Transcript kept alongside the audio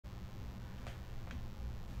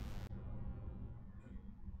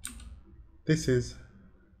This is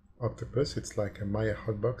Octopus. It's like a Maya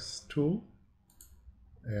Hotbox tool,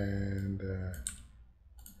 and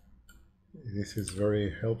this is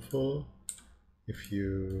very helpful if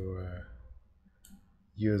you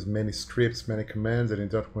use many scripts, many commands, and you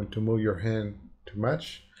don't want to move your hand too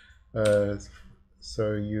much.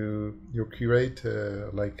 So you create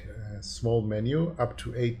like a small menu up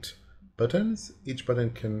to 8 buttons. Each button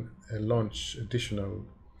can launch additional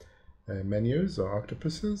menus or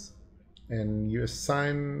octopuses, and you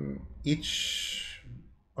assign each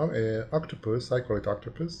octopus, I call it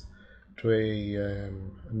octopus, to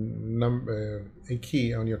a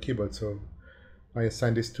key on your keyboard. So I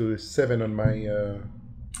assign this to 7 on my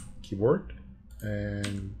keyboard,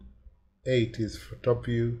 and 8 is for top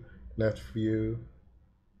view, left view,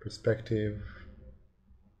 perspective.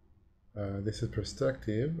 This is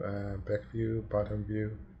perspective, back view, bottom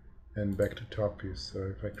view, and back to top view.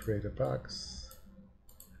 So if I create a box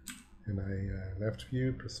and I left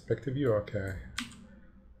view, perspective view, okay,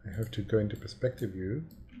 I have to go into perspective view,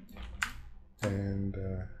 and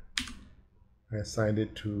I assigned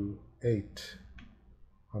it to 8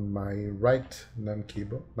 on my right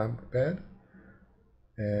numpad,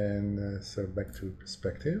 and so back to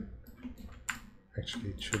perspective. Actually,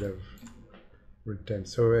 it should have returned.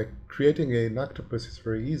 So creating an octopus is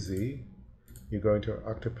very easy. You go into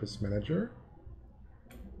Octopus Manager,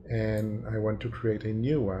 and I want to create a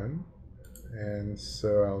new one, and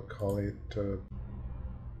so I'll call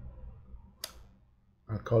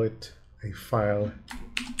it a file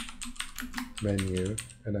menu,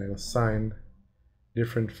 and I'll assign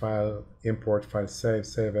different file, import file,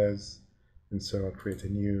 save as, and so I'll create a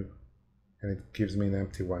new, and it gives me an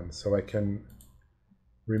empty one. So I can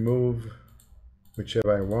remove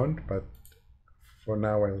whichever I want, but for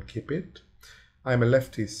now I'll keep it. I'm a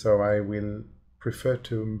lefty, so I will prefer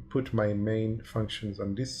to put my main functions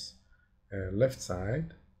on this left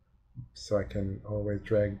side, so I can always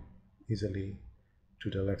drag easily to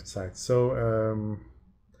the left side. So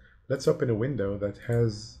let's open a window that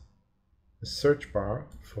has a search bar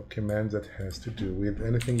for commands that has to do with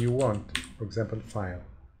anything you want, for example, file.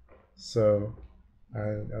 So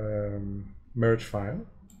I'll merge file,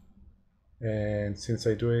 and since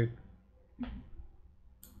I do it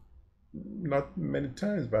not many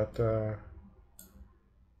times, but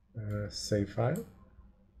save file,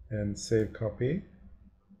 and save copy,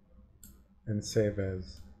 and save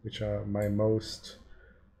as, which are my most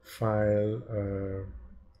file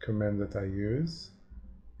commands that I use.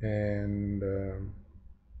 And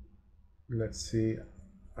let's see,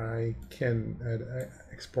 I can add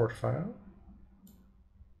export file.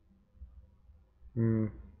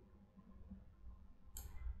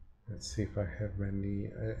 Let's see if I have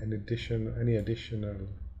any additional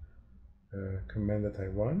command that I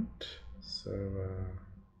want. So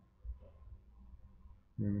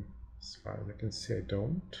as far as I can see, I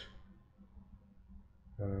don't.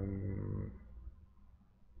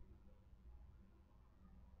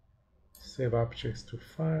 Save objects to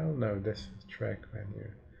file. No, this is track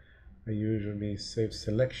menu. I usually save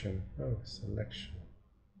selection. Oh, selection.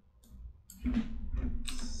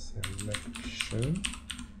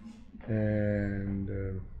 And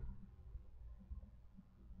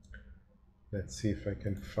let's see if I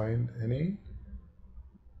can find any.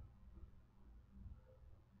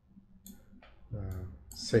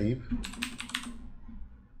 Save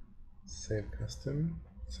custom,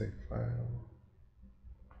 save file.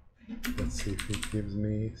 Let's see if it gives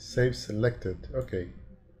me save selected. Okay,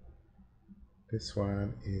 this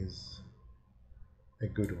one is a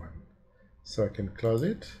good one. So I can close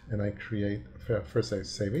it, and I create, first I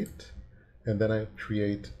save it, and then I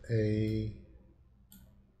create an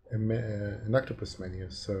octopus menu.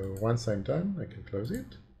 So once I'm done, I can close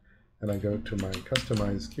it, and I go to my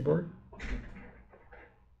customized keyboard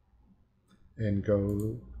and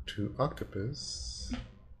go to Octopus,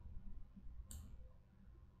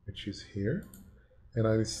 which is here, and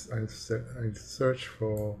I search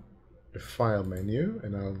for the file menu,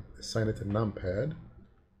 and I'll assign it a numpad.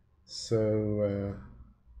 So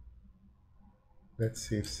let's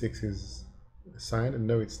see if 6 is assigned, and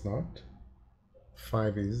no, it's not.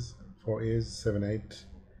 5 is, 4 is, 7, 8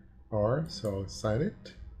 are, so I'll assign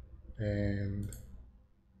it and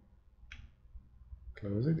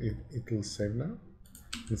close it. It will save now.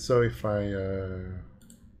 And so if I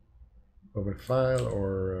open file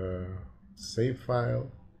or save file,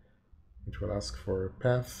 it will ask for a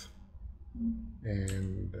path,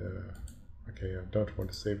 and okay, I don't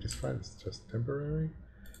want to save this file, it's just temporary.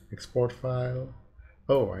 Export file.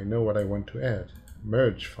 Oh, I know what I want to add.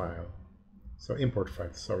 Merge file. So import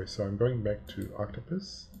file, sorry. So I'm going back to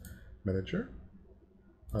Octopus Manager,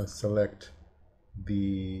 I'll select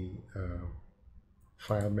the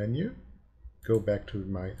file menu, go back to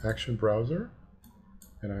my action browser,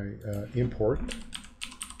 and I import.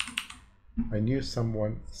 I knew some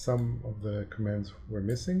of the commands were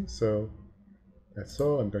missing, so that's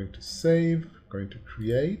all. I'm going to save, going to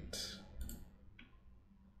create,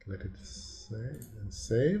 let it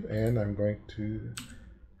save, and I'm going to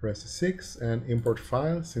press 6 and import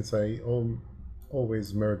file, since I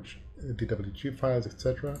always merge DWG files,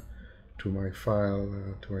 etc., to my file,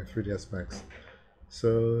 to my 3ds Max.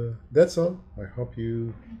 So that's all. I hope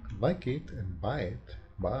you like it and buy it.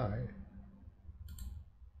 Bye.